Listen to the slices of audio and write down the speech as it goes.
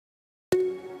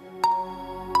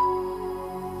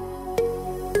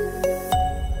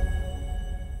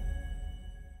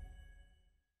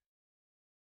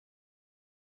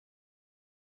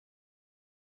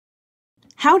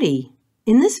Howdy!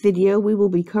 In this video, we will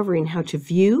be covering how to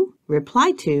view,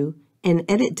 reply to, and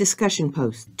edit discussion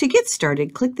posts. To get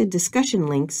started, click the discussion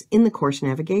links in the course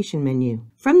navigation menu.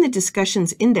 From the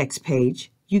Discussions Index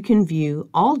page, you can view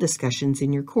all discussions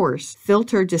in your course,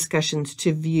 filter discussions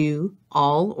to view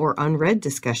all or unread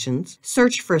discussions,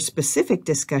 search for a specific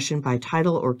discussion by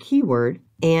title or keyword,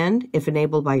 and, if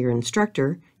enabled by your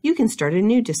instructor, you can start a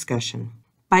new discussion.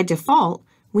 By default,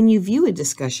 when you view a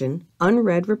discussion,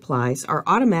 unread replies are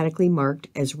automatically marked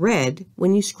as read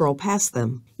when you scroll past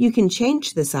them. You can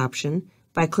change this option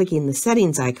by clicking the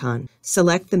settings icon.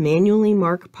 Select the Manually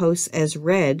Mark Posts as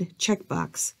Read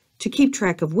checkbox to keep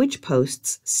track of which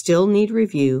posts still need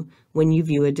review when you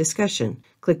view a discussion.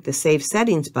 Click the Save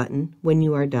Settings button when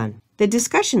you are done. The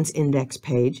Discussions Index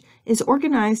page is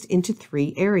organized into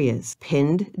 3 areas: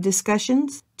 Pinned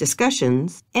Discussions,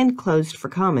 Discussions, and Closed for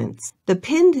Comments. The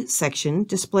Pinned section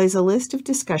displays a list of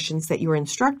discussions that your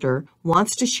instructor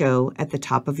wants to show at the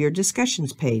top of your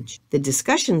discussions page. The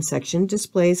Discussion section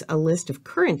displays a list of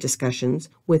current discussions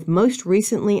with most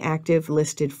recently active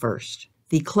listed first.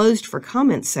 The Closed for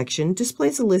Comments section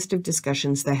displays a list of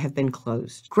discussions that have been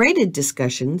closed. Graded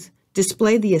discussions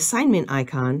display the assignment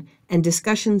icon, and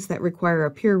discussions that require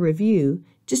a peer review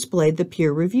display the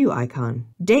peer review icon.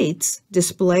 Dates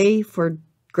display for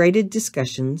graded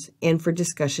discussions and for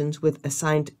discussions with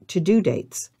assigned to-do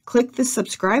dates. Click the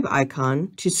subscribe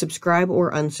icon to subscribe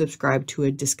or unsubscribe to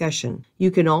a discussion. You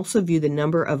can also view the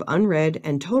number of unread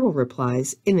and total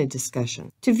replies in a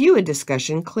discussion. To view a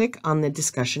discussion, click on the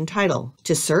discussion title.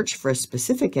 To search for a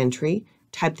specific entry,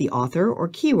 type the author or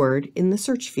keyword in the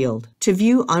search field. To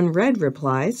view unread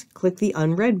replies, click the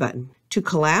Unread button. To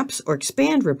collapse or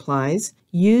expand replies,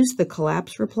 use the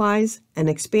Collapse Replies and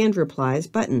Expand Replies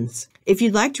buttons. If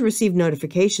you'd like to receive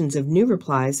notifications of new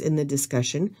replies in the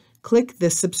discussion, click the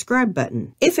Subscribe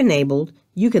button. If enabled,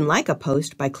 you can like a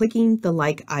post by clicking the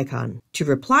Like icon. To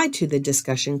reply to the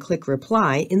discussion, click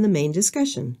Reply in the main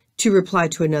discussion. To reply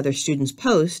to another student's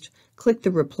post, click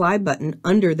the Reply button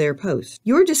under their post.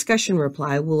 Your discussion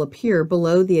reply will appear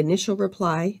below the initial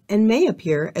reply and may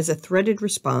appear as a threaded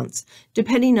response,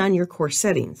 depending on your course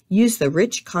settings. Use the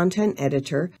Rich Content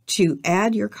Editor to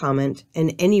add your comment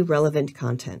and any relevant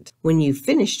content. When you've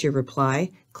finished your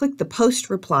reply, click the Post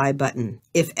Reply button.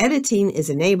 If editing is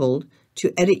enabled,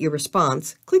 to edit your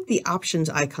response, click the Options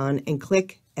icon and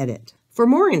click Edit. For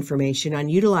more information on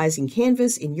utilizing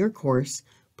Canvas in your course,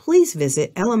 please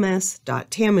visit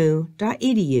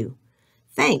lms.tamu.edu.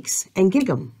 Thanks, and gig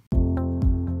 'em!